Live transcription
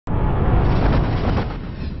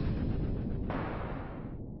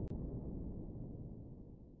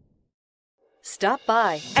Stop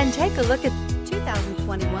by and take a look at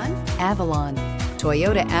 2021 Avalon.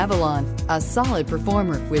 Toyota Avalon, a solid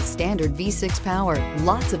performer with standard V6 power,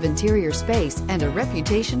 lots of interior space, and a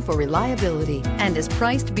reputation for reliability, and is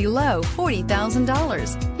priced below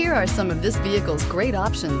 $40,000. Here are some of this vehicle's great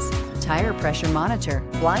options: tire pressure monitor,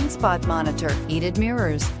 blind spot monitor, heated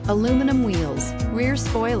mirrors, aluminum wheels, rear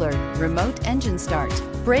spoiler, remote engine start,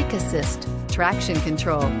 brake assist, traction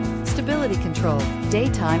control, stability control,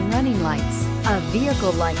 daytime running lights. A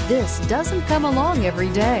vehicle like this doesn't come along every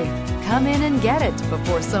day. Come in and get it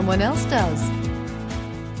before someone else does.